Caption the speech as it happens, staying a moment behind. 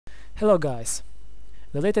Hello guys!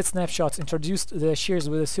 The latest snapshots introduced the shears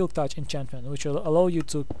with a silk touch enchantment, which will allow you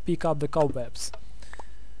to pick up the cobwebs.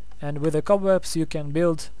 And with the cobwebs you can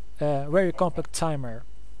build a very compact timer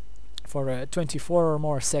for 24 or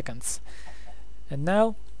more seconds. And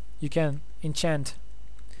now you can enchant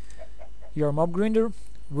your mob grinder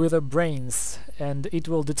with a brains, and it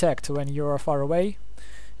will detect when you are far away.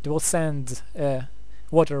 It will send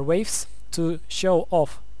water waves to show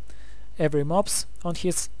off every mobs on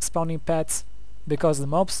his spawning pads, because the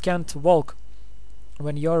mobs can't walk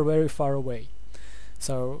when you're very far away.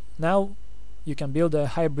 So now you can build a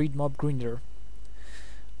hybrid mob grinder.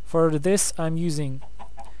 For this I'm using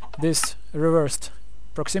this reversed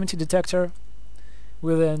proximity detector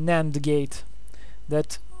with a NAND gate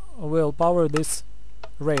that will power this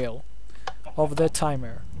rail of the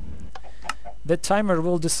timer. The timer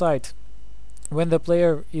will decide when the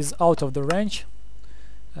player is out of the range,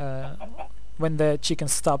 when the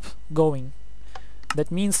chickens stop going.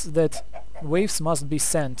 That means that waves must be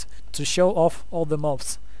sent to show off all the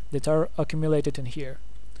mobs that are accumulated in here.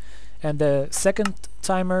 And the second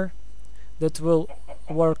timer that will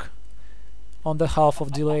work on the half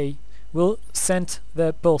of delay will send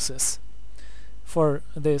the pulses for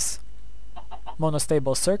this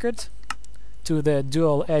monostable circuit to the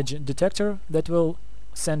dual edge detector that will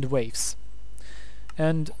send waves.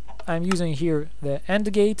 And I'm using here the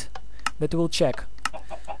AND gate that will check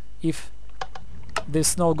if this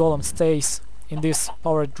snow golem stays in this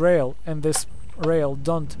powered rail and this rail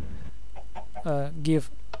don't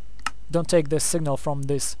take the signal from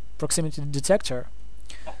this proximity detector,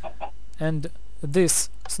 and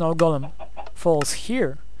this snow golem falls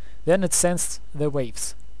here, then it sends the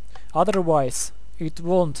waves. Otherwise it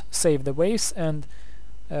won't save the waves, and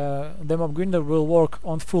the mob grinder will work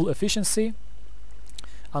on full efficiency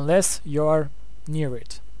unless you are near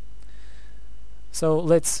it. So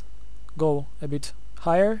let's go a bit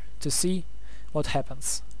higher to see what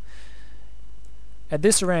happens. At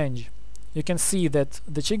this range you can see that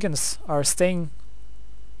the chickens are staying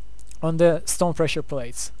on the stone pressure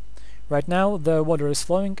plates. Right now the water is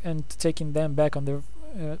flowing and taking them back on the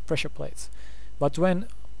pressure plates. But when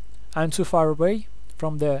I'm too far away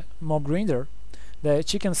from the mob grinder, the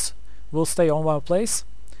chickens will stay on one place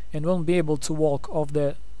and won't be able to walk off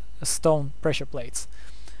the stone pressure plates.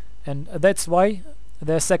 And that's why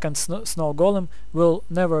the second snow golem will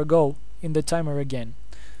never go in the timer again.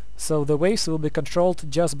 So the waves will be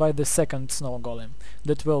controlled just by the second snow golem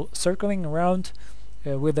that will circling around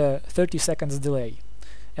with a 30 seconds delay,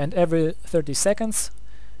 and every 30 seconds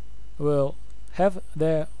will have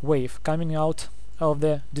the wave coming out of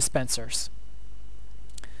the dispensers.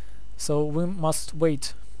 So we must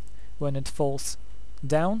wait when it falls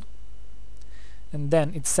down, and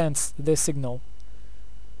then it sends the signal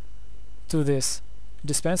to this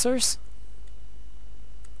dispensers.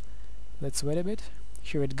 Let's wait a bit.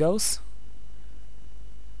 Here it goes,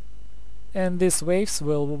 and these waves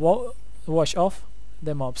will wash off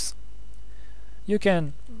the mobs. You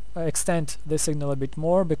can extend the signal a bit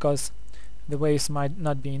more because the waves might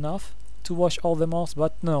not be enough to wash all the mobs,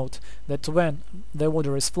 but note that when the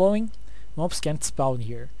water is flowing, mobs can't spawn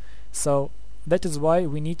here. So that is why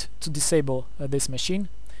we need to disable this machine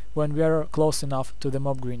when we are close enough to the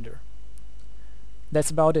mob grinder.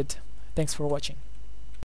 That's about it. Thanks for watching.